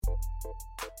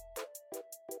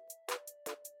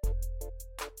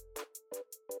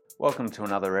Welcome to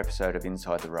another episode of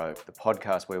Inside the Rope, the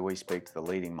podcast where we speak to the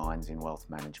leading minds in wealth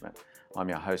management. I'm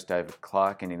your host, David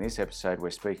Clark, and in this episode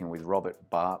we're speaking with Robert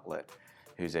Bartlett,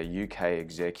 who's a UK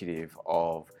executive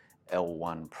of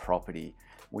L1 Property.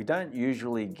 We don't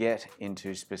usually get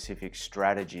into specific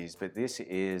strategies, but this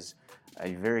is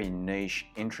a very niche,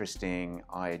 interesting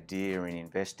idea in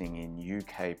investing in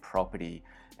UK property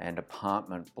and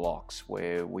apartment blocks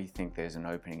where we think there's an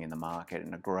opening in the market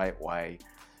and a great way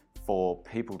for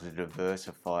people to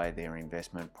diversify their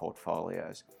investment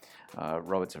portfolios.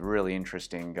 Robert's a really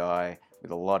interesting guy with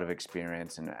a lot of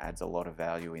experience and adds a lot of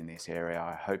value in this area.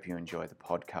 I hope you enjoy the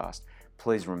podcast.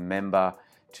 Please remember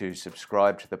to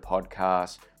subscribe to the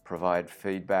podcast, provide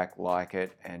feedback, like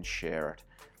it, and share it.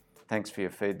 Thanks for your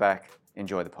feedback.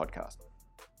 Enjoy the podcast.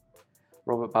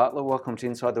 Robert Bartlett, welcome to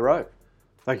Inside the Rope.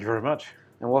 Thank you very much.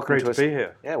 And welcome Great to be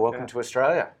here. Yeah, welcome to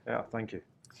Australia. Yeah, thank you.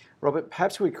 Robert,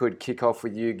 perhaps we could kick off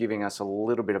with you giving us a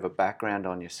little bit of a background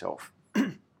on yourself.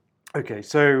 Okay,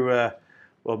 so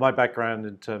my background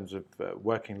in terms of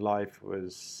working life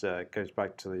goes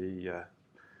back to the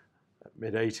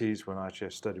mid 80s when I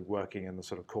actually started working in the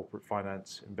sort of corporate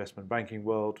finance investment banking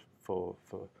world for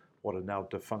what are now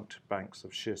defunct banks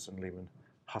of Shearson and Lehman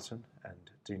Hutton and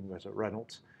Dean Witter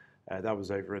Reynolds. That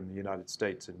was over in the United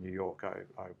States in New York.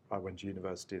 I went to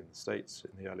university in the States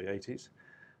in the early 80s.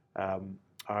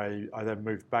 I then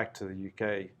moved back to the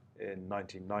UK in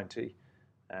 1990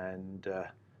 and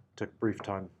took a brief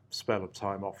spell of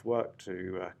time off work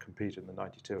to compete in the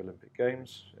 92 Olympic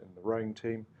Games in the rowing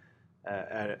team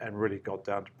and really got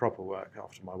down to proper work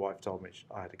after my wife told me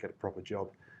I had to get a proper job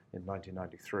in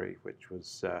 1993, which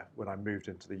was when I moved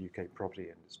into the UK property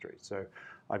industry. So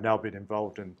I've now been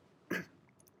involved in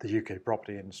the UK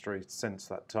property industry since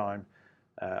that time.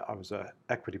 I was an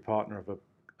equity partner of a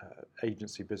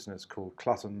agency business called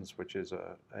Cluttons, which is an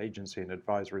agency and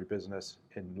advisory business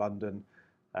in London.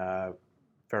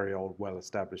 Very old,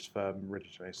 well-established firm,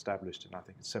 originally established in, I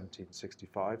think,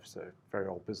 1765, so very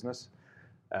old business.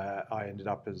 I ended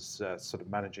up as sort of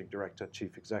managing director,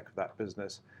 chief exec of that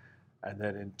business. And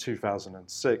then in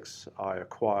 2006, I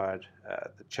acquired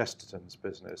the Chesterton's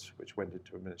business, which went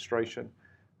into administration.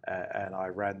 And I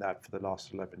ran that for the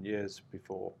last 11 years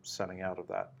before selling out of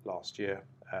that last year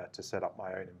to set up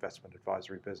my own investment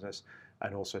advisory business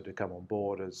and also to come on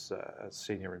board as a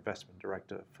senior investment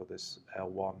director for this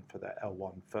L1, for their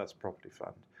L1 First Property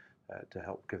Fund to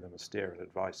help give them a steer and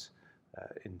advice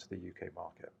into the UK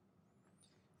market.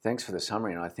 Thanks for the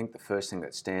summary. And I think the first thing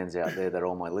that stands out there that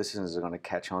all my listeners are going to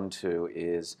catch on to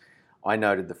is I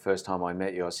noted the first time I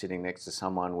met you, I was sitting next to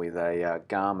someone with a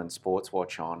Garmin sports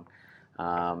watch on.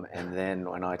 And then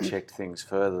when I checked things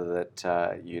further,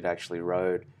 that you'd actually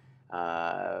rowed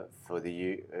for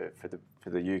the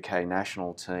UK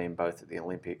national team, both at the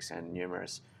Olympics and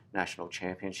numerous national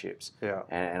championships. Yeah.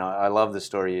 And I love the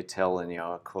story you tell. And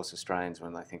of course, Australians,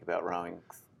 when they think about rowing,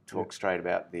 talk straight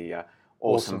about the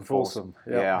awesome foursome.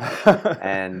 Yeah.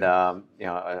 And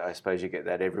I suppose you get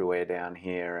that everywhere down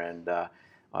here. And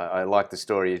I like the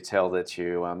story you tell that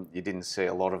you didn't see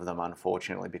a lot of them,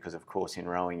 unfortunately, because, of course, in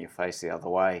rowing you face the other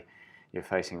way. You're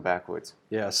facing backwards.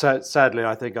 Yeah, sadly,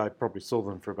 I think I probably saw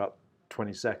them for about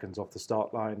 20 seconds off the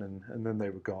start line and then they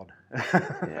were gone.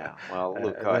 Yeah, well,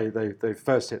 look. They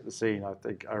first hit the scene, I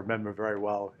think, I remember very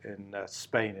well, in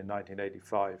Spain in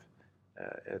 1985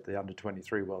 at the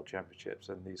Under-23 World Championships.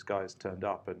 And these guys turned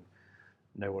up and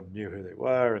no one knew who they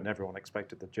were, and everyone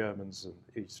expected the Germans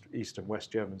and East and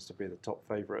West Germans to be the top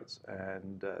favourites,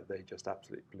 and they just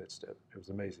absolutely blitzed it. It was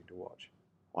amazing to watch.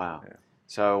 Wow. Yeah.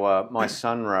 So my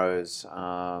son rows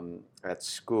at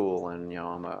school, and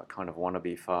I'm a kind of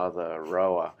wannabe father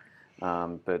rower.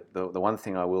 But the one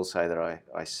thing I will say that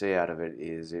I see out of it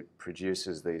is it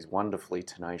produces these wonderfully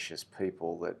tenacious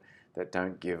people that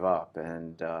don't give up,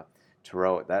 and to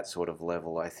row at that sort of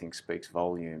level, I think, speaks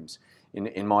volumes.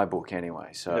 In my book, anyway.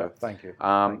 So, yeah, thank you.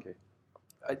 Thank you.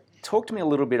 Talk to me a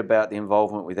little bit about the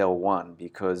involvement with L1,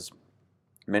 because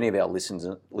many of our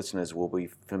listeners will be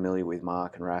familiar with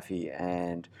Mark and Rafi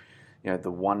and the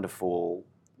wonderful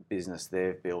business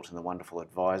they've built and the wonderful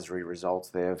advisory results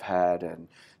they've had and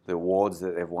the awards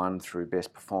that they've won through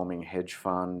Best Performing Hedge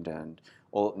Fund and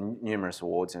numerous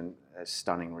awards and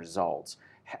stunning results.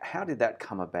 How did that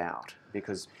come about?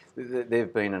 Because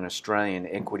they've been an Australian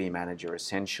equity manager,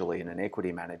 essentially, and an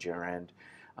equity manager, and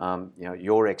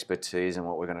your expertise and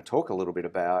what we're going to talk a little bit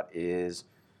about is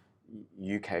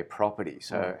UK property.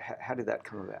 So how did that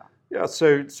come about? Yeah,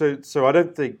 so I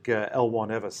don't think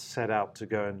L1 ever set out to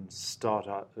go and start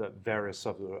various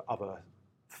other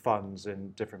funds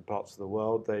in different parts of the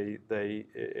world.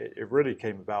 It really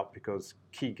came about because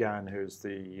Ki Gan, who's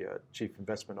the Chief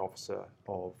Investment Officer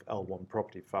of L1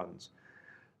 Property Funds,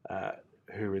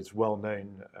 who is well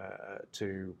known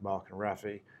to Mark and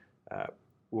Rafi,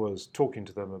 was talking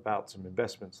to them about some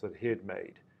investments that he had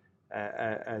made.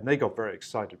 And they got very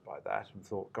excited by that and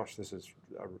thought, gosh, this is,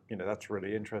 that's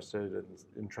really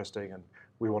interesting, and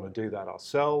we want to do that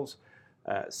ourselves.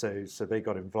 So they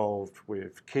got involved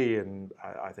with Ki, and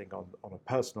I think on a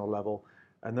personal level.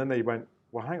 And then they went,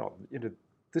 well, hang on,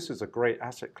 this is a great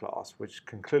asset class which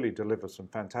can clearly deliver some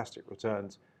fantastic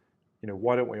returns.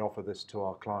 Why don't we offer this to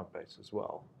our client base as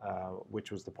well?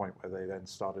 Which was the point where they then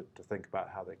started to think about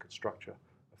how they could structure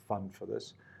a fund for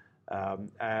this.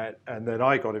 And then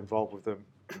I got involved with them.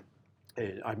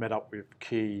 I met up with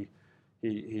Ki.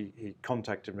 He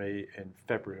contacted me in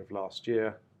February of last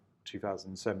year,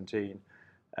 2017,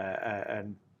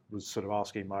 and was sort of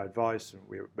asking my advice, and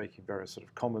we were making various sort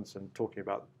of comments and talking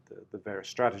about the various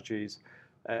strategies.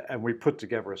 And we put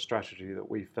together a strategy that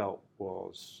we felt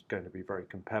was going to be very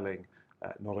compelling,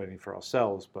 not only for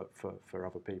ourselves, but for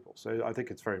other people. So I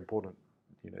think it's very important,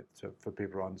 for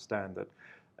people to understand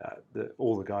that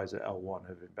all the guys at L1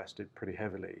 have invested pretty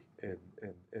heavily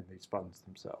in these funds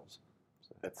themselves.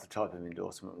 So that's the type of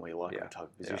endorsement we like, the type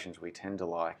of positions we tend to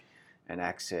like. And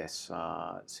access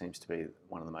seems to be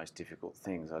one of the most difficult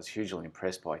things. I was hugely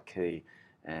impressed by Ki,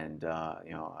 and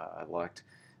I liked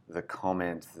the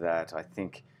comment that I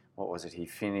think, what was it, he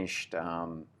finished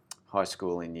high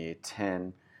school in year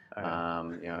 10,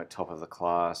 top of the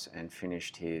class, and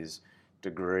finished his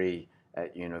degree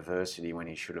at university when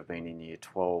he should have been in year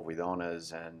 12 with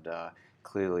honours, and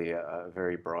clearly a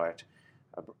very bright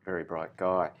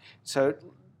guy. So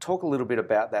talk a little bit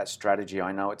about that strategy.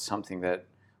 I know it's something that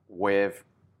we've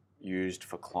used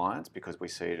for clients because we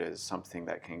see it as something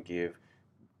that can give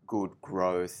good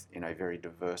growth in a very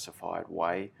diversified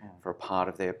way for a part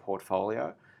of their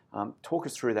portfolio. Talk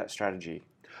us through that strategy.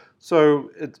 So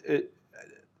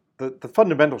the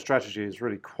fundamental strategy is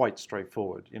really quite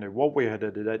straightforward. What we had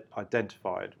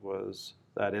identified was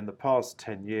that in the past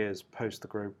 10 years post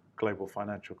the global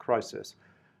financial crisis,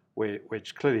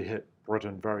 which clearly hit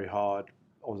Britain very hard,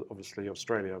 obviously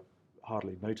Australia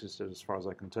hardly noticed it as far as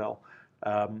I can tell,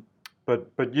 but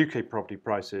UK property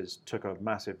prices took a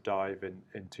massive dive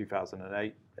in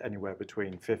 2008, anywhere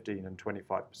between 15 and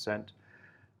 25%.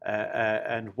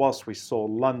 And whilst we saw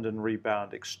London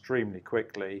rebound extremely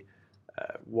quickly,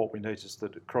 what we noticed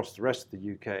that across the rest of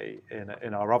the UK,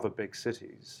 in our other big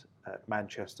cities,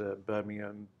 Manchester,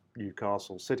 Birmingham,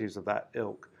 Newcastle, cities of that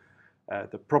ilk,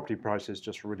 the property prices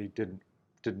just really didn't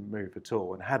move at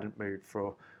all, and hadn't moved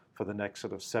for the next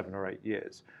sort of 7 or 8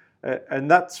 years. And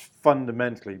that's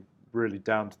fundamentally really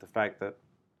down to the fact that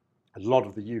a lot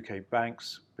of the UK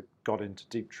banks got into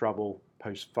deep trouble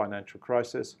post-financial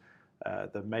crisis.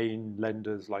 The main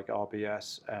lenders like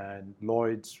RBS and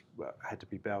Lloyds had to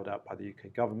be bailed out by the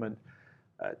UK government.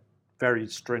 Very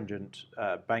stringent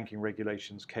banking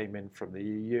regulations came in from the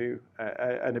EU,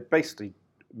 and it basically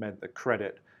meant that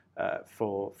credit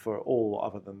for all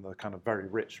other than the kind of very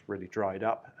rich really dried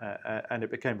up, and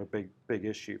it became a big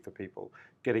issue for people.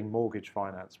 Getting mortgage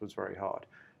finance was very hard,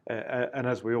 and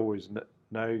as we always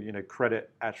know, credit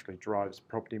actually drives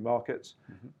property markets.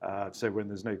 So when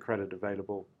there's no credit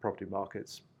available, property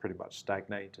markets pretty much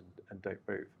stagnate and don't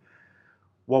move.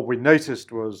 What we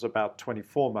noticed was about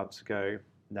 24 months ago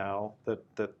now that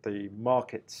the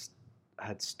markets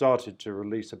had started to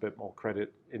release a bit more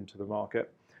credit into the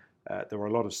market. There were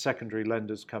a lot of secondary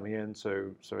lenders coming in,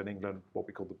 so in England, what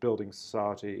we call the building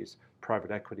societies,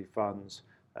 private equity funds,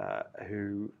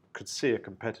 who could see a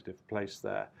competitive place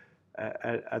there.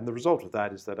 And the result of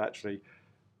that is that actually,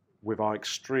 with our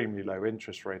extremely low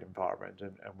interest rate environment,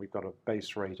 and we've got a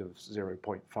base rate of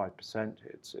 0.5%,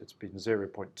 it's been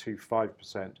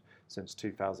 0.25% since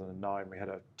 2009. We had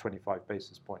a 25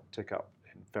 basis point tick up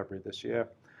in February this year.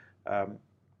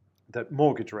 That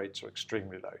mortgage rates are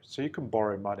extremely low. So you can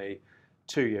borrow money,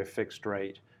 2-year fixed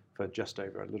rate for just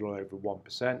over a little over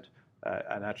 1%,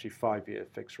 and actually 5-year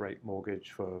fixed rate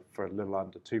mortgage for a little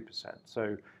under 2%.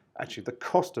 So actually the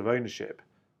cost of ownership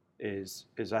is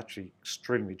actually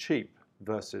extremely cheap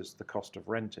versus the cost of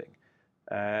renting.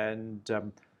 And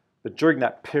but during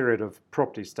that period of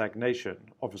property stagnation,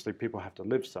 obviously people have to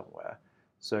live somewhere.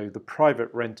 So the private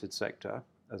rented sector,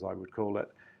 as I would call it,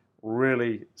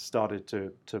 really started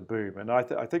to boom. And I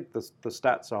think the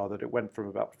stats are that it went from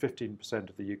about 15%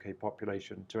 of the UK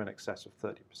population to in excess of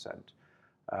 30%.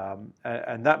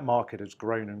 And that market has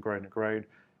grown and grown and grown,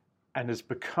 and has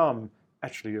become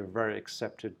actually a very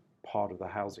accepted part of the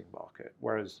housing market.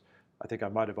 Whereas I think I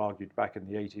might have argued back in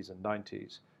the 80s and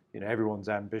 90s everyone's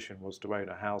ambition was to own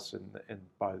a house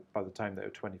by the time they were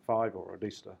 25, or at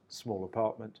least a small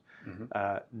apartment.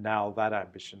 Now that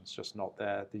ambition's just not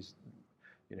there.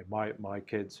 My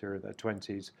kids who are in their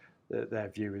 20s, their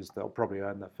view is they'll probably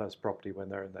own their first property when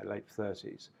they're in their late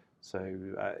 30s. So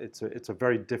it's a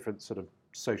very different sort of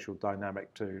social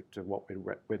dynamic to what we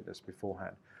witnessed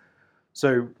beforehand.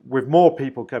 So with more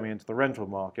people coming into the rental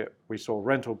market, we saw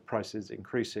rental prices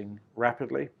increasing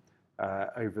rapidly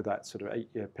over that sort of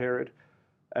 8-year period.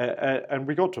 And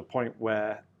we got to a point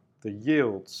where the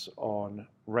yields on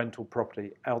rental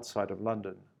property outside of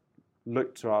London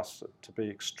looked to us to be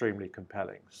extremely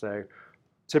compelling. So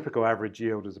typical average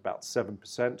yield is about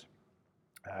 7%.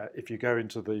 If you go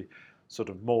into the sort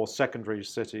of more secondary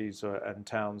cities and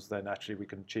towns, then actually we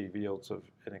can achieve yields of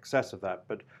in excess of that.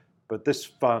 But this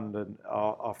fund and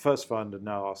our first fund and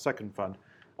now our second fund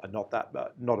are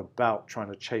not about trying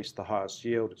to chase the highest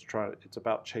yield. It's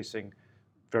about chasing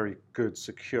very good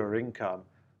secure income,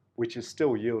 which is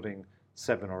still yielding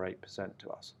 7 or 8% to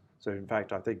us. So in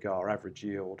fact, I think our average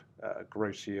yield,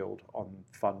 gross yield on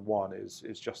Fund 1 is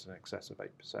just in excess of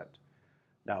 8%.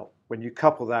 Now, when you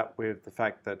couple that with the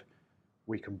fact that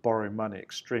we can borrow money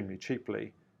extremely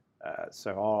cheaply,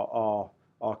 so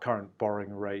our current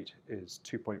borrowing rate is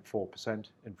 2.4%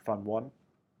 in Fund 1.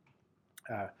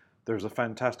 There's a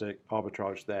fantastic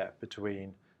arbitrage there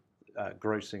between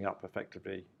grossing up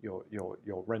effectively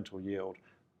your rental yield,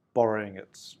 borrowing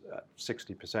at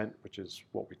 60%, which is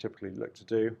what we typically look to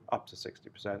do, up to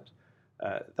 60%.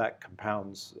 That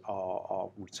compounds our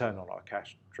return on our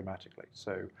cash dramatically.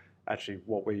 So actually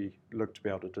what we look to be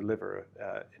able to deliver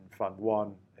in Fund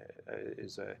 1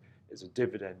 is a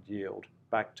dividend yield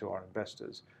back to our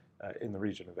investors in the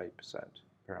region of 8%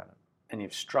 per annum. And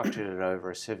you've structured it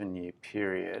over a 7-year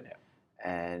period,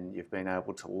 and you've been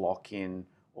able to lock in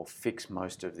or fix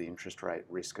most of the interest rate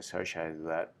risk associated with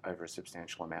that over a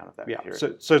substantial amount of that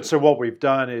period. So what we've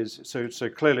done is, so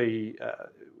clearly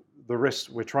the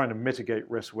risk, we're trying to mitigate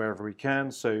risk wherever we can.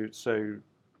 So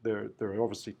there are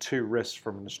obviously two risks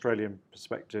from an Australian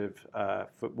perspective.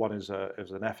 One is an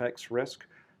FX risk.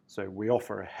 So we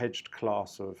offer a hedged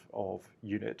class of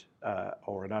unit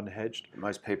or an unhedged.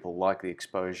 Most people like the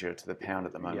exposure to the pound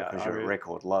at the moment because you're at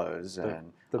record lows,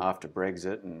 and after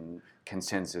Brexit, and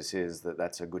consensus is that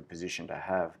that's a good position to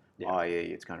have, i.e.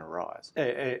 it's going to rise.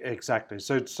 Exactly.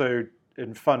 So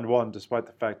in Fund 1, despite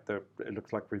the fact that it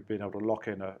looks like we've been able to lock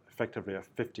in effectively a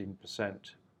 15%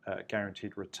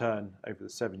 guaranteed return over the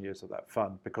 7 years of that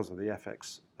fund because of the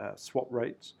FX swap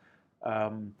rates,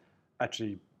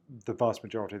 actually the vast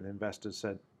majority of the investors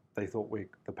said they thought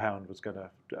the pound was going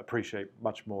to appreciate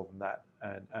much more than that,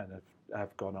 and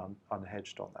have gone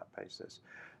unhedged on that basis.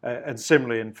 And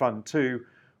similarly in Fund 2,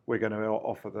 we're going to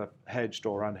offer the hedged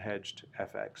or unhedged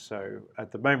FX. So at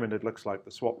the moment, it looks like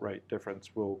the swap rate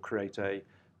difference will create a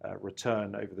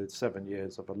return over the 7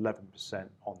 years of 11%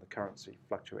 on the currency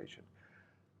fluctuation.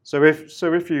 So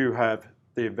if you have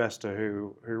the investor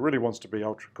who really wants to be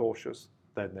ultra cautious,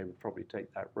 then they would probably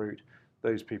take that route.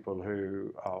 Those people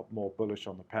who are more bullish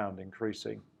on the pound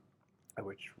increasing,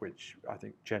 which I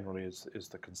think generally is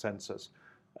the consensus,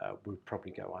 would probably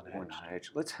go unhedged.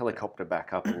 Let's helicopter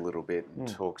back up a little bit and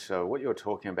talk. So what you're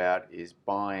talking about is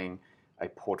buying a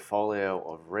portfolio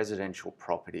of residential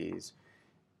properties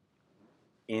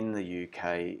in the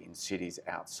UK, in cities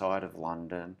outside of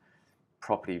London,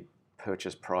 property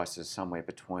purchase prices somewhere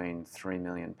between £3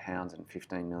 million and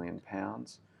 £15 million.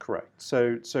 Correct.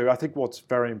 So I think what's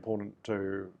very important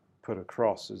to put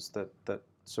across is that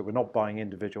so we're not buying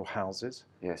individual houses.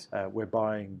 Yes. We're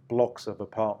buying blocks of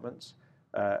apartments,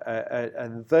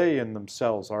 and they in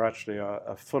themselves are actually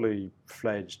a fully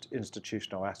fledged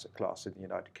institutional asset class in the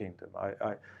United Kingdom.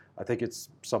 I think it's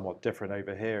somewhat different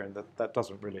over here in that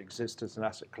doesn't really exist as an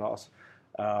asset class.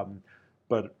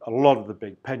 But a lot of the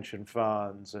big pension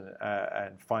funds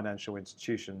and financial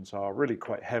institutions are really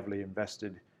quite heavily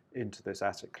invested into this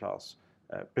asset class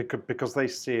because they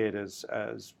see it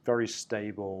as very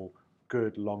stable,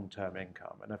 good long-term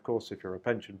income. And of course, if you're a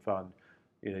pension fund,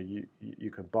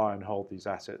 you can buy and hold these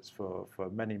assets for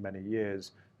many, many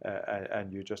years,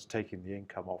 and you're just taking the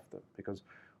income off them, because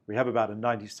we have about a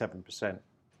 97%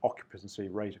 occupancy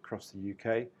rate across the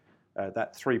UK.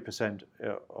 That 3%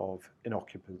 of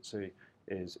inoccupancy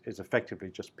is effectively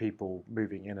just people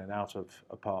moving in and out of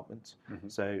apartments. Mm-hmm.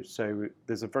 So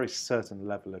there's a very certain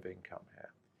level of income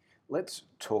here. Let's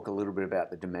talk a little bit about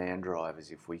the demand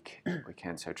drivers, if we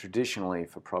can. So traditionally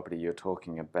for property, you're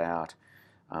talking about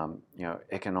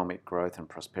economic growth and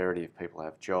prosperity if people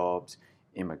have jobs,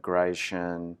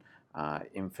 immigration,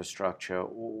 infrastructure.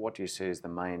 What do you see as the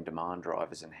main demand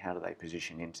drivers, and how do they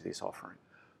position into this offering?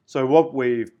 So what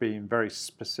we've been very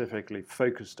specifically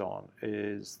focused on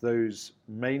is those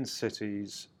main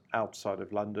cities outside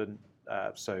of London.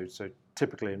 So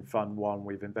typically in Fund 1,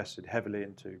 we've invested heavily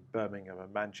into Birmingham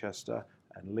and Manchester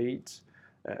and Leeds.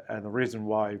 And the reason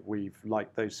why we've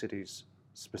liked those cities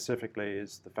specifically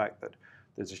is the fact that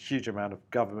there's a huge amount of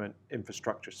government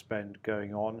infrastructure spend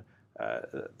going on.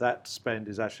 That spend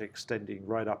is actually extending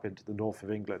right up into the north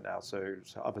of England now, so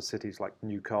other cities like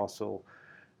Newcastle.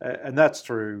 And that's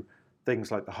through things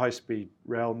like the high-speed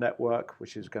rail network,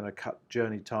 which is going to cut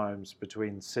journey times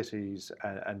between cities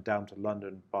and down to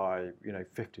London by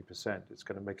 50%. It's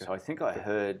going to make So I think I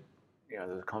heard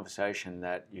there's a conversation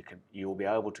that you'll be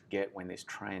able to get when this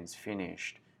train's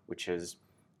finished, which is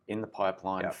in the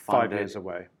pipeline, funded, 5 years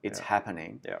away. It's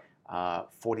happening. Yeah.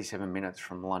 47 minutes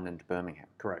from London to Birmingham.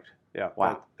 Correct. Yeah.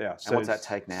 Wow. Yeah. So and what's that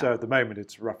take now? So at the moment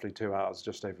it's roughly 2 hours,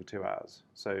 just over 2 hours.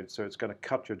 So it's going to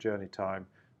cut your journey time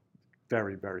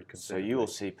very, very considerably. So you will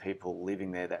see people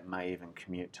living there that may even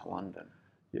commute to London.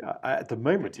 Yeah, at the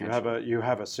moment you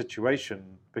have a situation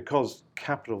because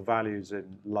capital values in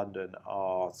London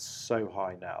are so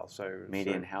high now.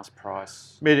 Median house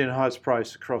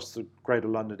price across the Greater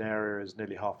London area is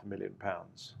nearly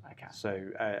 £500,000. Okay.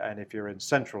 So and if you're in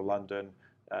central London,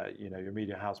 your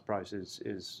median house price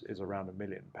is around £1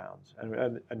 million,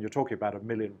 and you're talking about £1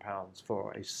 million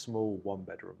for a small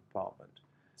one-bedroom apartment.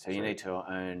 So you need to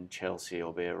own Chelsea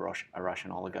or be a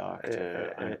Russian oligarch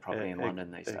to own property in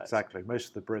London these days. Exactly. Most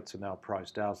of the Brits are now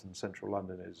priced out, and central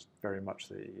London is very much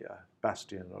the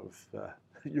bastion of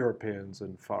Europeans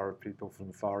and people from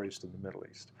the Far East and the Middle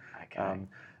East. Okay.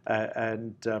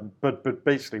 But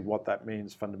basically what that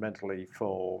means fundamentally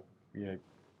for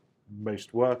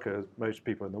most workers, most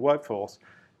people in the workforce,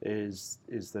 is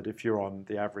that if you're on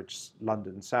the average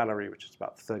London salary, which is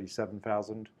about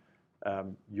 37,000,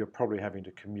 you're probably having to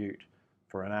commute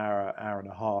for an hour, hour and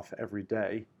a half every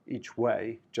day each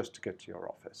way just to get to your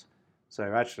office.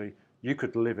 So actually, you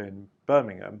could live in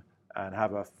Birmingham and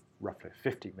have a roughly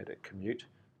 50-minute commute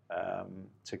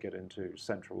to get into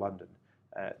central London.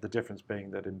 The difference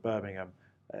being that in Birmingham,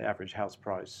 the average house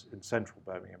price in central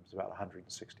Birmingham is about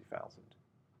 160,000.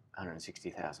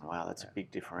 160,000. Wow, that's a big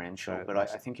differential. But I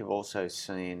think you've also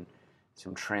seen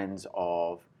some trends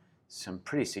of some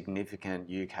pretty significant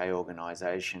UK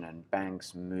organisation and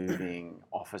banks moving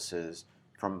offices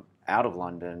from out of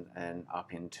London and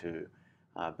up into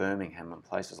Birmingham and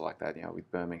places like that.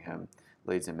 With Birmingham,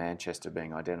 Leeds, and Manchester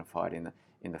being identified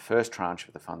in the first tranche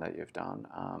of the fund that you've done.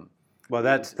 Well,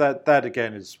 that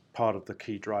again is part of the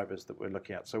key drivers that we're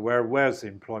looking at. So where's the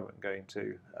employment going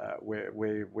to?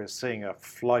 We're seeing a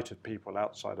flight of people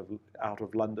out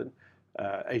of London.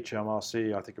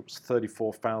 HMRC, I think it was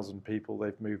 34,000 people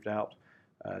they've moved out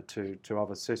to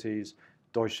other cities.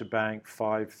 Deutsche Bank,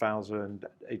 5,000,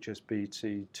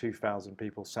 HSBC, 2,000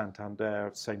 people,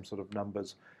 Santander, same sort of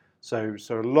numbers. So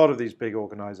a lot of these big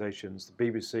organisations,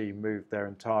 the BBC moved their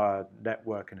entire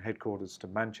network and headquarters to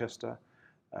Manchester.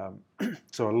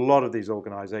 So a lot of these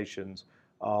organisations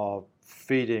are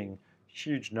feeding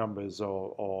huge numbers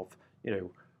of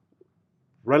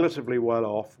relatively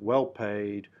well-off,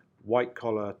 well-paid,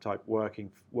 white-collar type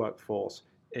workforce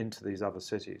into these other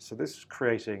cities. So this is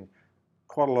creating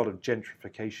quite a lot of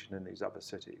gentrification in these other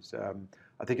cities.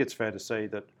 I think it's fair to say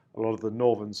that a lot of the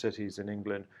northern cities in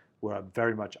England were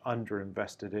very much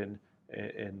underinvested in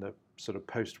the sort of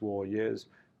post-war years.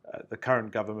 The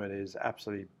current government is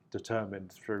absolutely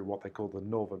determined through what they call the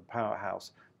Northern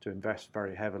Powerhouse to invest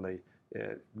very heavily,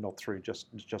 not through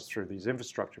just through these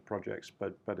infrastructure projects,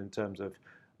 but in terms of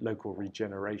local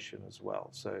regeneration as well.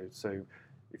 So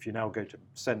if you now go to the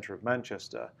centre of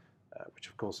Manchester, which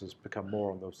of course has become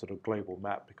more on the sort of global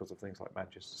map because of things like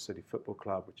Manchester City Football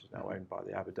Club, which is now owned by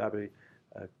the Abu Dhabi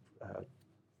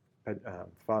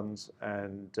funds,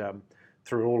 and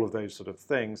through all of those sort of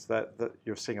things, that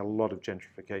you're seeing a lot of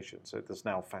gentrification. So there's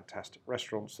now fantastic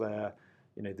restaurants there.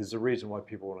 There's a reason why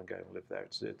people want to go and live there.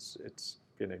 It's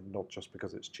not just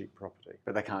because it's cheap property.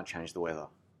 But they can't change the weather.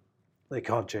 They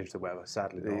can't change the weather,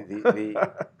 sadly.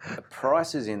 The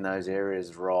prices in those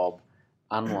areas, Rob,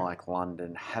 unlike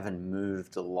London, haven't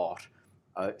moved a lot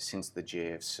since the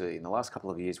GFC. In the last couple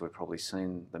of years, we've probably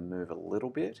seen them move a little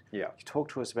bit. Yeah. Can you talk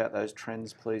to us about those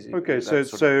trends, please? Okay,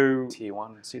 so tier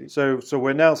one cities. So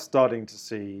we're now starting to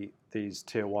see these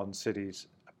tier one cities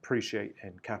appreciate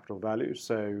in capital value.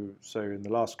 So in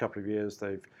the last couple of years,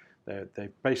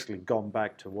 they've basically gone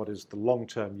back to what is the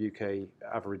long-term UK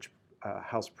average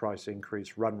house price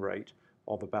increase run rate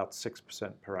of about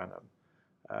 6% per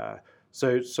annum.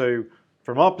 So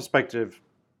from our perspective,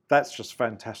 that's just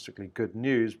fantastically good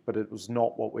news, but it was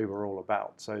not what we were all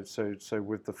about. So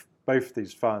with both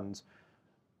these funds,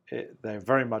 they're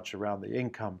very much around the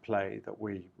income play that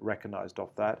we recognised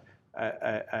off that,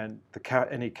 and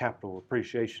any capital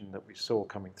appreciation that we saw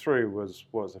coming through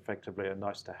was effectively a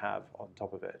nice to have on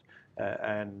top of it,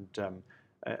 and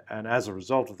as a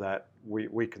result of that,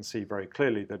 we can see very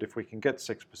clearly that if we can get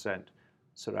 6%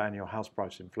 sort of annual house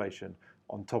price inflation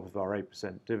on top of our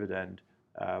 8% dividend,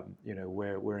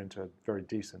 we're into a very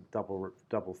decent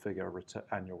double figure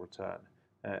annual return,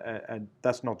 and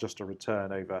that's not just a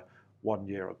return over 1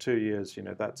 year or 2 years.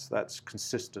 That's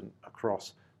consistent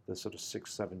across the sort of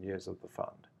 6-7 years of the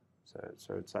fund.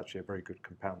 So it's actually a very good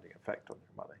compounding effect on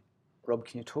your money. Rob,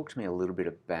 can you talk to me a little bit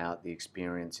about the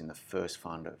experience in the first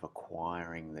fund of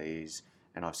acquiring these?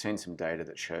 And I've seen some data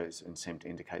that shows and seem to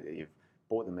indicate that you've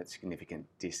bought them at significant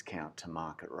discount to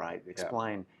market rate.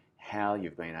 Explain how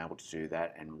you've been able to do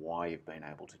that and why you've been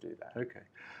able to do that. Okay.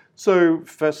 So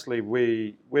firstly,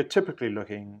 we're typically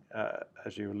looking,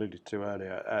 as you alluded to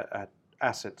earlier, at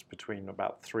assets between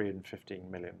about 3 and 15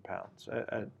 million pounds.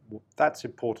 That's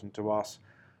important to us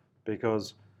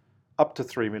because up to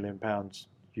 3 million pounds,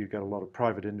 you get a lot of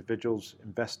private individuals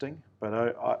investing,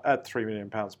 but at 3 million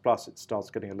pounds plus, it starts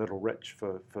getting a little rich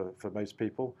for most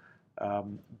people.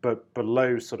 But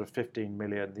below sort of 15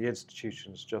 million, the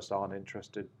institutions just aren't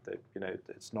interested.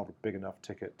 It's not a big enough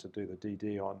ticket to do the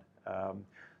DD on.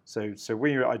 So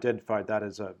we identified that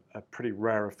as a pretty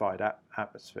rarefied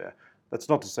atmosphere. That's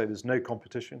not to say there's no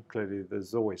competition. Clearly,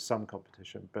 there's always some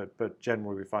competition, but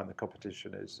generally we find the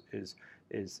competition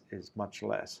is much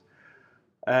less.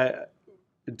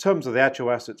 In terms of the actual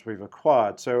assets we've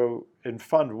acquired, so in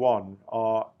Fund 1,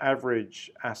 our average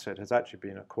asset has actually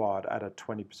been acquired at a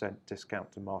 20%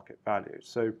 discount to market value.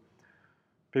 So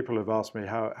people have asked me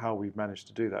how we've managed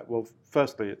to do that. Well,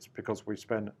 firstly, it's because we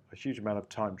spend a huge amount of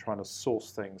time trying to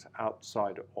source things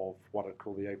outside of what I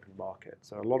call the open market.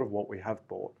 So a lot of what we have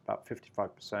bought, about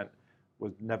 55%,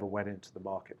 never went into the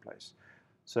marketplace.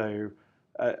 So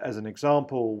as an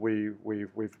example, we've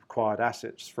acquired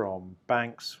assets from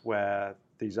banks where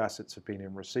these assets have been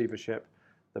in receivership.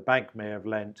 The bank may have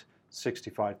lent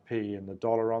 65p in the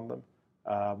dollar on them.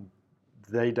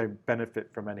 They don't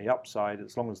benefit from any upside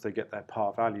as long as they get their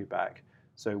par value back.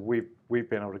 So we've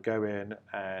been able to go in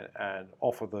and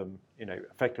offer them,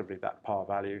 effectively that par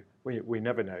value. We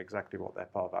never know exactly what their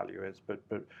par value is, but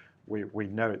we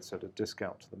know it's at a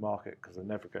discount to the market because they're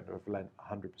never going to have lent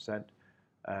 100%.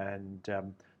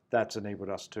 And that's enabled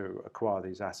us to acquire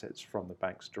these assets from the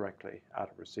banks directly out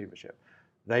of receivership.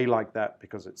 They like that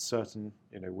because it's certain.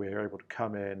 We're able to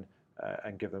come in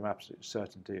and give them absolute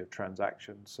certainty of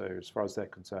transaction. So as far as they're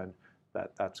concerned,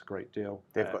 that's a great deal.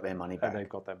 They've got their money back. And they've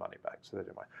got their money back, so they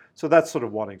don't mind. So that's sort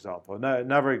of one example.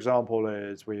 Another example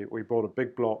is we bought a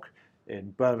big block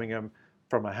in Birmingham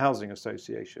from a housing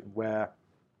association, where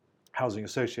housing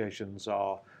associations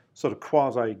are sort of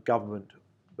quasi-government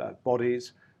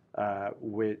bodies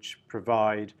which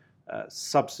provide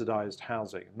subsidised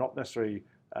housing, not necessarily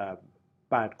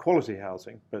bad quality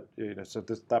housing, but so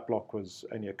that block was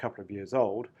only a couple of years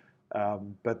old,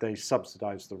 but they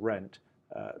subsidised the rent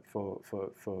for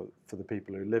the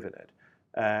people who live in it.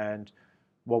 And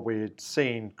what we had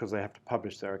seen, because they have to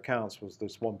publish their accounts, was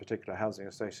this one particular housing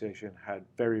association had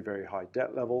very, very high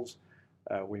debt levels.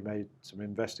 We made some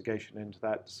investigation into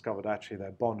that, discovered actually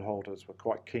their bondholders were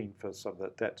quite keen for some of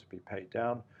that debt to be paid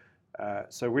down.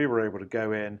 So we were able to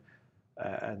go in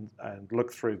and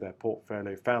look through their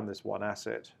portfolio, found this one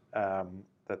asset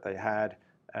that they had,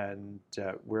 and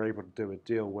we're able to do a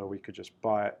deal where we could just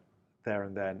buy it there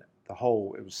and then.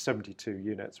 It was 72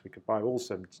 units. We could buy all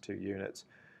 72 units.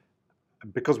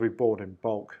 And because we bought in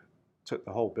bulk, took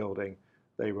the whole building,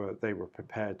 they were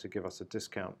prepared to give us a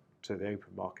discount to the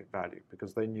open market value,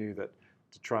 because they knew that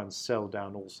to try and sell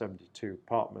down all 72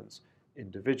 apartments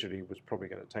individually was probably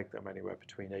going to take them anywhere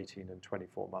between 18 and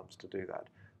 24 months to do that.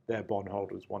 Their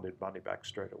bondholders wanted money back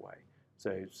straight away.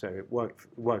 So it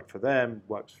worked for them,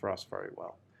 works for us very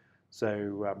well.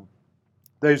 So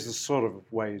those are the sort of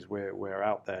ways we're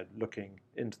out there looking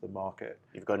into the market.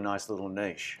 You've got a nice little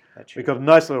niche. We've got a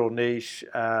nice little niche.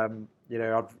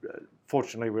 I've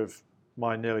fortunately, with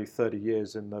my nearly 30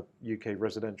 years in the UK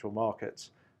residential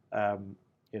markets,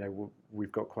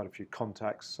 we've got quite a few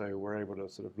contacts, so we're able to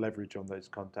sort of leverage on those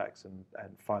contacts and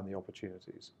find the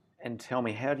opportunities. And tell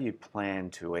me, how do you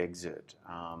plan to exit?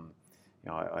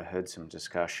 I heard some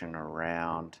discussion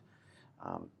around,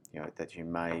 that you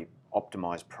may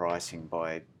optimize pricing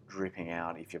by dripping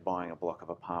out. If you're buying a block of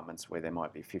apartments where there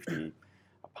might be 50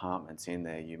 apartments in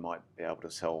there, you might be able to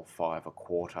sell 5 a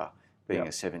quarter. Being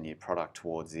a 7-year product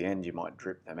towards the end, you might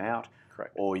drip them out.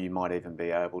 Correct. Or you might even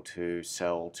be able to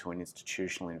sell to an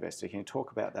institutional investor. Can you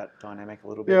talk about that dynamic a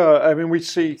little bit? Yeah, I mean, we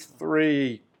see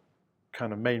three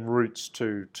kind of main routes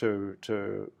to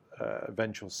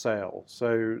eventual sale.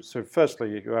 So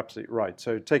firstly, you're absolutely right.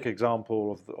 So take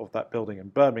example of that building in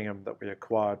Birmingham that we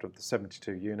acquired of the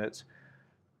 72 units.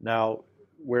 Now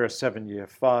we're a 7-year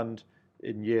fund.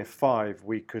 In year 5,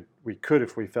 we could,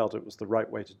 if we felt it was the right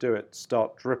way to do it,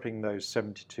 start dripping those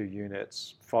 72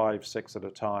 units, 5, 6 at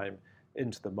a time,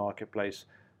 into the marketplace.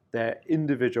 Their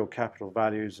individual capital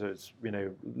values is, a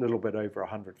little bit over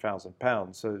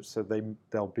 £100,000. So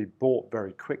they'll be bought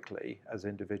very quickly as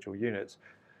individual units.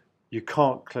 You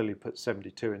can't clearly put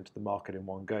 72 into the market in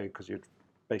one go because you'd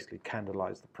basically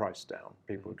candleize the price down.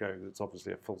 People would go, it's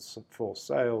obviously a full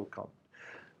sale.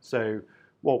 So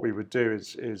what we would do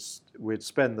is we'd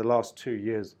spend the last 2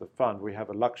 years of the fund. We have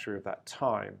a luxury of that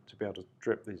time to be able to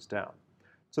drip these down.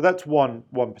 So that's one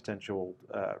potential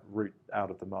route out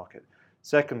of the market.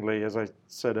 Secondly, as I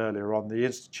said earlier on, the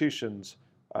institutions,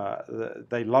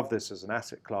 they love this as an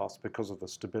asset class because of the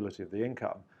stability of the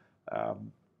income.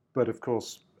 But of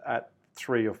course, at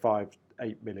 3 or 5,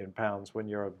 8 million pounds, when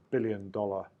you're $1 billion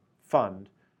fund,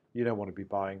 you don't want to be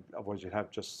buying, otherwise you'd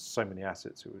have just so many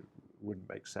assets it wouldn't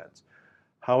make sense.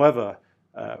 However,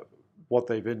 what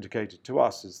they've indicated to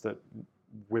us is that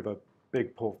with a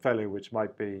big portfolio, which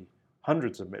might be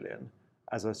hundreds of million,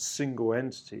 as a single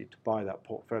entity to buy that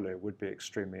portfolio would be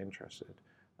extremely interested.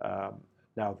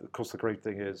 Now, of course, the great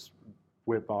thing is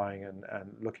we're buying and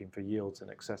looking for yields in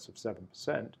excess of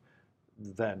 7%.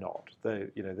 They're not.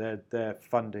 They're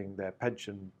funding their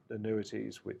pension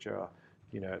annuities, which are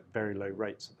at very low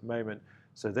rates at the moment.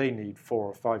 So they need 4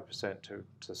 or 5%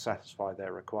 to satisfy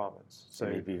their requirements. So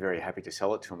you'd be very happy to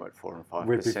sell it to them at 4 and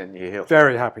 5% yield. yield.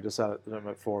 Very happy to sell it to them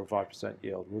at 4 or 5%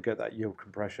 yield. We'll get that yield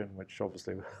compression, which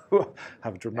obviously will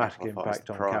have a dramatic impact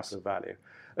on capital value.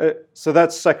 So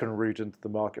that's second route into the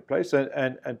marketplace.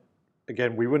 And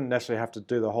again, we wouldn't necessarily have to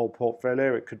do the whole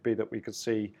portfolio. It could be that we could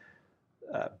see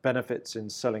benefits in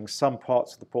selling some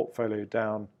parts of the portfolio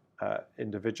down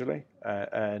individually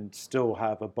and still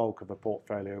have a bulk of a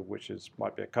portfolio which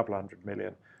might be a couple of $100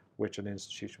 million, which an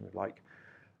institution would like.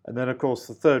 And then, of course,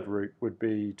 the third route would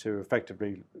be to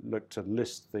effectively look to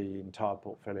list the entire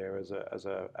portfolio as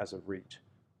a REIT,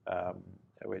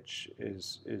 which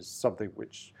is something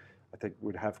which I think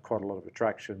would have quite a lot of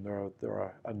attraction. There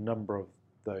are a number of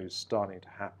those starting to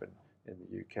happen in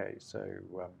the UK, so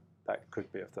that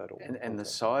could be a third option. And the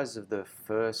size of the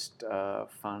first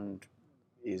fund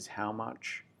is how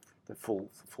much? The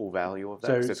full value of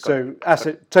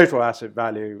that? Total asset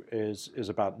value is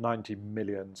about 90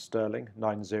 million sterling,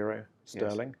 90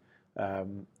 sterling, yes.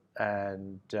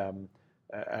 And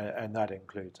that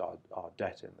includes our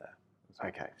debt in there.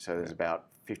 Okay, so there's about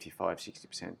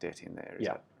 55-60% debt in there. Is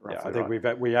that roughly I think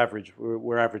right?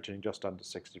 we're averaging just under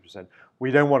 60%.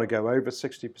 We don't want to go over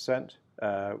 60%.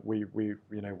 We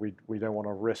don't want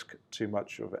to risk too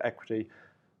much of equity.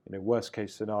 Worst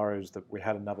case scenario is that we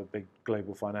had another big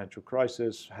global financial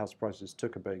crisis. House prices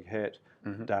took a big hit,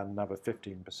 down another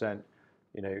 15%.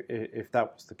 If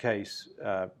that was the case,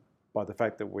 by the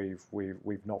fact that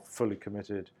we've not fully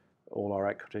committed all our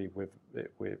equity with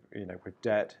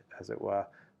debt, as it were,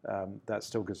 that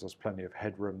still gives us plenty of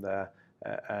headroom there.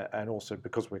 And also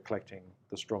because we're collecting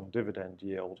the strong dividend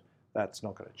yield, that's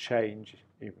not going to change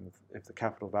even if the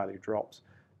capital value drops.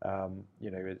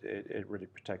 It really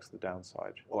protects the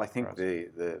downside. Well, I think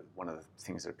the one of the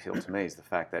things that appealed to me is the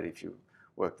fact that if you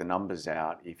work the numbers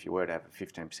out, if you were to have a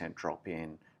 15% drop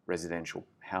in residential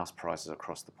house prices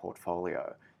across the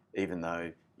portfolio, even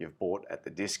though you've bought at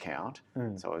the discount,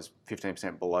 so it was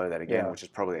 15% below that again, which is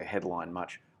probably a headline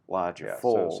much larger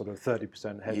fall. So sort of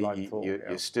 30% headline fall.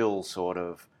 You're still sort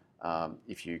of,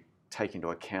 if you take into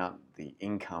account the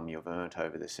income you've earned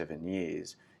over the 7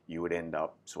 years, you would end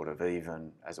up sort of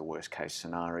even as a worst case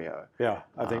scenario. Yeah,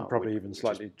 I think probably even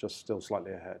still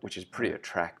slightly ahead. Which is pretty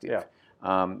attractive. Yeah.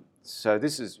 So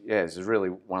this is really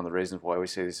one of the reasons why we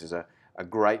see this as a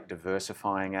great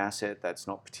diversifying asset that's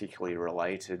not particularly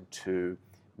related to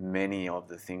many of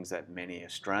the things that many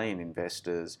Australian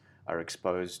investors are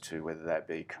exposed to, whether that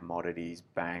be commodities,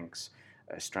 banks,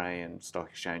 Australian stock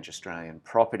exchange, Australian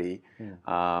property.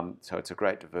 So it's a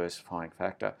great diversifying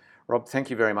factor. Rob, thank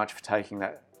you very much for taking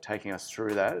us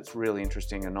through that. It's really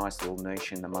interesting, a nice little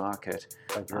niche in the market.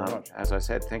 Thank you very much. As I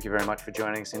said, thank you very much for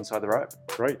joining us Inside the Rope.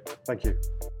 Great, thank you.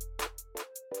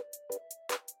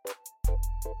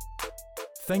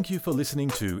 Thank you for listening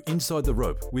to Inside the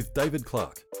Rope with David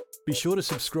Clark. Be sure to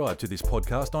subscribe to this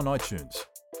podcast on iTunes.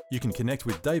 You can connect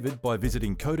with David by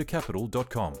visiting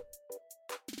codacapital.com.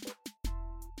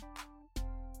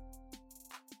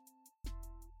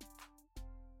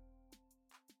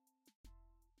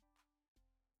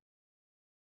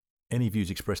 Any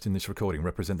views expressed in this recording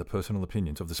represent the personal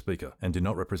opinions of the speaker and do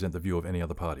not represent the view of any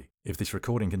other party. If this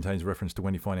recording contains reference to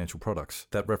any financial products,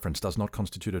 that reference does not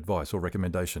constitute advice or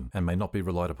recommendation and may not be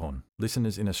relied upon.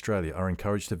 Listeners in Australia are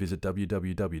encouraged to visit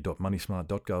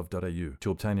www.moneysmart.gov.au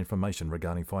to obtain information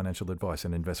regarding financial advice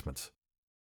and investments.